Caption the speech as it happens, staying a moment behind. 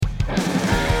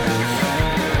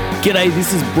G'day,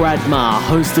 this is Brad Maher,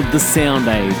 host of The Sound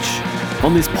Age.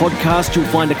 On this podcast, you'll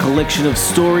find a collection of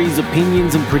stories,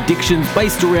 opinions, and predictions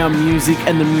based around music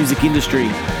and the music industry.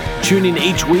 Tune in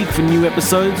each week for new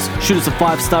episodes, shoot us a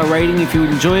 5-star rating if you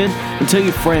enjoy it, and tell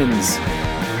your friends.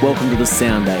 Welcome to The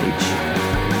Sound Age.